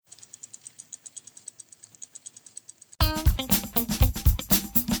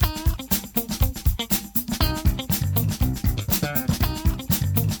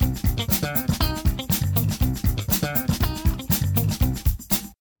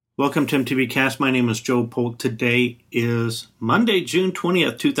Welcome to MTB Cast. My name is Joe Polk. Today is Monday, June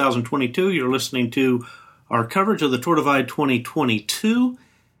 20th, 2022. You're listening to our coverage of the Tour Divide 2022.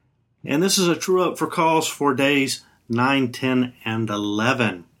 And this is a true up for calls for days 9, 10, and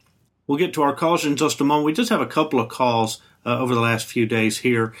 11. We'll get to our calls in just a moment. We just have a couple of calls over the last few days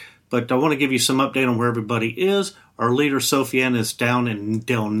here. But I want to give you some update on where everybody is. Our leader, Sofiane, is down in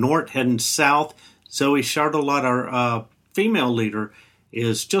Del Norte, heading south. Zoe Charlotte, our female leader,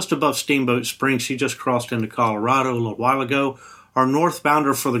 is just above Steamboat Springs. She just crossed into Colorado a little while ago. Our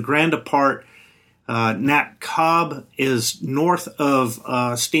northbounder for the Grand Depart, Nat Cobb, is north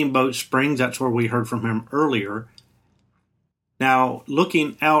of Steamboat Springs. That's where we heard from him earlier. Now,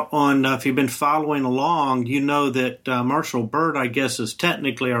 looking out on, if you've been following along, you know that Marshall Bird, I guess, is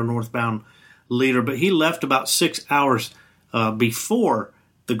technically our northbound leader, but he left about 6 hours before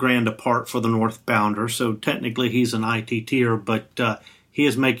the Grand Depart for the northbounder, so technically he's an ITTer, but he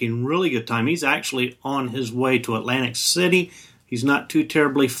is making really good time. He's actually on his way to Atlantic City. He's not too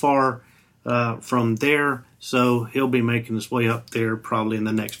terribly far from there, so he'll be making his way up there probably in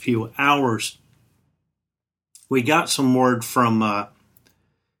the next few hours. We got some word from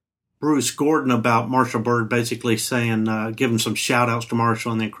Bruce Gordon about Marshall Bird, basically saying, giving some shout-outs to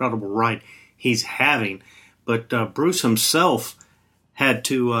Marshall and the incredible ride he's having. But Bruce himself had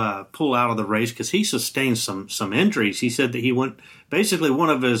to pull out of the race because he sustained some injuries. He said that he went, basically one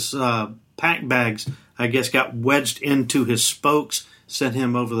of his pack bags, I guess, got wedged into his spokes, sent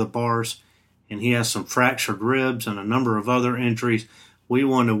him over the bars, and he has some fractured ribs and a number of other injuries. We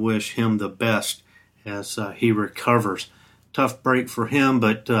want to wish him the best as he recovers. Tough break for him,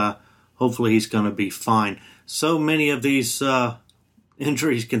 but hopefully he's going to be fine. So many of these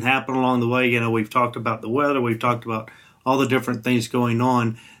injuries can happen along the way. You know, we've talked about the weather. We've talked about all the different things going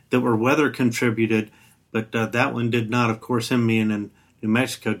on that were weather contributed, but that one did not. Of course, him being in New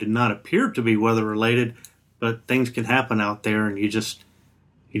Mexico did not appear to be weather related, but things can happen out there, and you just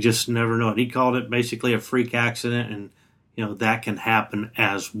never know it. He called it basically a freak accident, and you know that can happen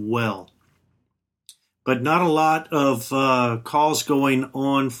as well. But not a lot of calls going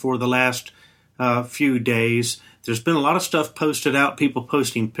on for the last few days. There's been a lot of stuff posted out, people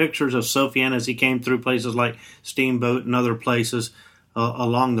posting pictures of Sofiane as he came through places like Steamboat and other places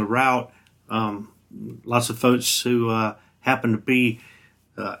along the route. Lots of folks who happen to be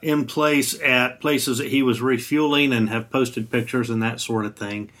in place at places that he was refueling and have posted pictures and that sort of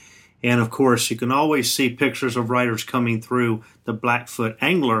thing. And, of course, you can always see pictures of riders coming through the Blackfoot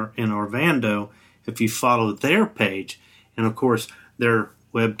Angler in Orlando if you follow their page. And, of course, their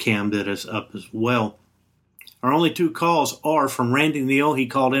webcam that is up as well. Our only two calls are from Randy Neal. He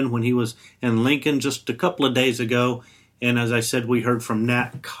called in when he was in Lincoln just a couple of days ago. And as I said, we heard from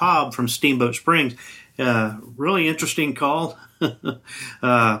Nat Cobb from Steamboat Springs. Really interesting call.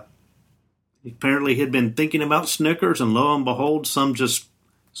 Apparently he'd been thinking about Snickers, and lo and behold, some just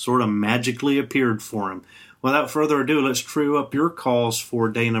sort of magically appeared for him. Without further ado, let's true up your calls for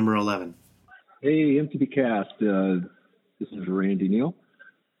day number 11. Hey, MTB Cast. This is Randy Neal,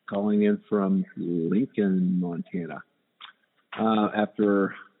 calling in from Lincoln, Montana.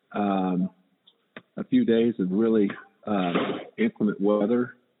 After a few days of really inclement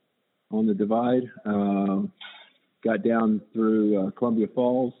weather on the divide, got down through Columbia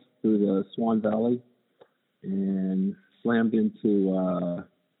Falls, through the Swan Valley, and slammed into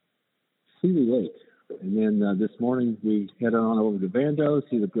Seeley Lake. And then this morning we headed on over to Vando,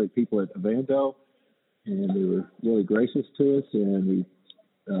 see the great people at Vando, and they were really gracious to us, and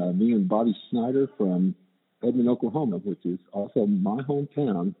me and Bobby Snyder from Edmond, Oklahoma, which is also my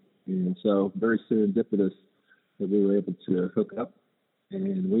hometown. And so very serendipitous that we were able to hook up.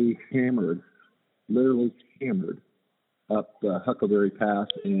 And we literally hammered up Huckleberry Pass,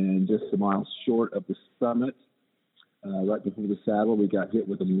 and just a mile short of the summit, right before the saddle, we got hit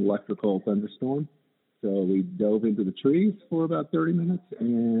with an electrical thunderstorm. So we dove into the trees for about 30 minutes,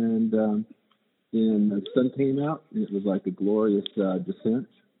 and then the sun came out, and it was like a glorious descent.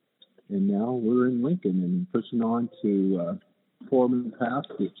 And now we're in Lincoln and pushing on to Foreman Pass,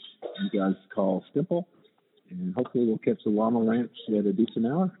 which you guys call Stimple. And hopefully we'll catch the Llama Ranch at a decent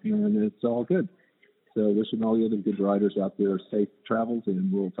hour, and it's all good. So wishing all the other good riders out there safe travels,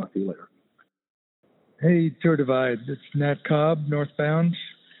 and we'll talk to you later. Hey, Tour Divide. It's Nat Cobb, northbound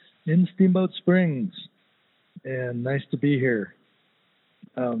in Steamboat Springs. And nice to be here.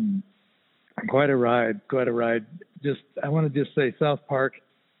 Quite a ride. I want to just say South Park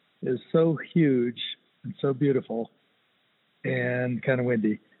is so huge and so beautiful and kind of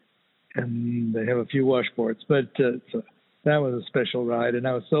windy. And they have a few washboards. But so that was a special ride. And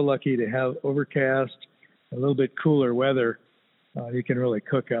I was so lucky to have overcast, a little bit cooler weather You can really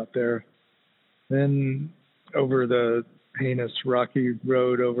cook out there. Then over the heinous rocky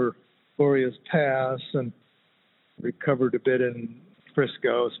road over Boreas Pass, and recovered a bit in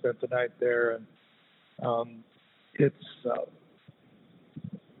Frisco, spent the night there. And it's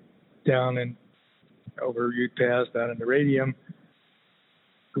down in over Ute Pass, down in the Radium.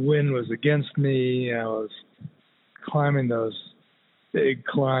 The wind was against me. I was climbing those big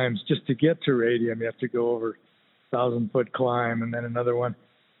climbs. Just to get to Radium, you have to go over 1,000-foot climb, and then another one.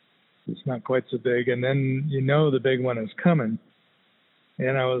 It's not quite so big, and then the big one is coming.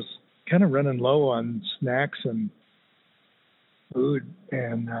 And I was kind of running low on snacks and food,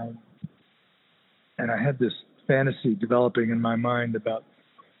 and I had this fantasy developing in my mind about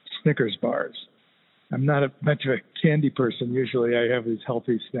Snickers bars. I'm not much of a candy person. Usually I have these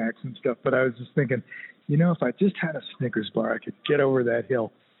healthy snacks and stuff, but I was just thinking, if I just had a Snickers bar, I could get over that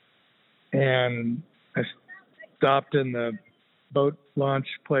hill. And I stopped in the boat launch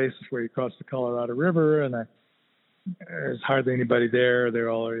place where you cross the Colorado River, and there's hardly anybody there. They're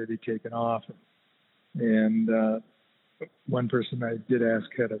all already taken off. And one person I did ask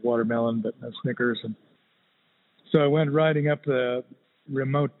had a watermelon, but no Snickers. And so I went riding up the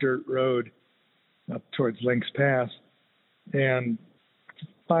remote dirt road up towards Lynx Pass, and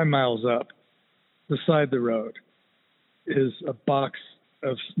 5 miles up, beside the road, is a box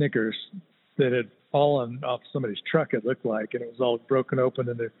of Snickers that had fallen off somebody's truck, it looked like, and it was all broken open,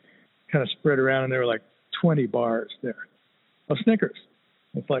 and they're kind of spread around, and there were like 20 bars there of Snickers.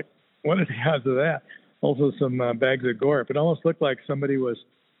 It's like, what are the odds of that? Also some bags of Gorp. It almost looked like somebody was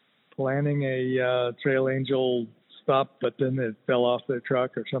planning a Trail Angel stop, but then it fell off their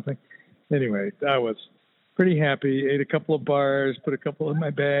truck or something. Anyway, I was pretty happy, ate a couple of bars, put a couple in my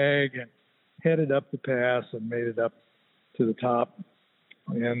bag, and headed up the pass and made it up to the top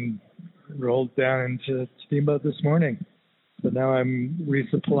and rolled down into Steamboat this morning. So now I'm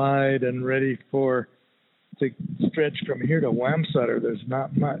resupplied and ready to stretch from here to Wamsutter. There's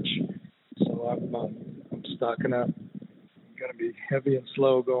not much. So I'm stocking up. Going to be heavy and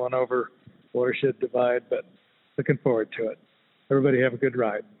slow going over Watershed Divide, but looking forward to it. Everybody have a good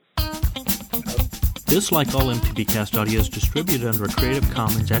ride. This, like all MTBcast audio, is distributed under a Creative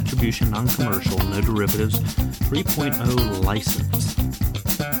Commons Attribution Non-Commercial No Derivatives 3.0 license.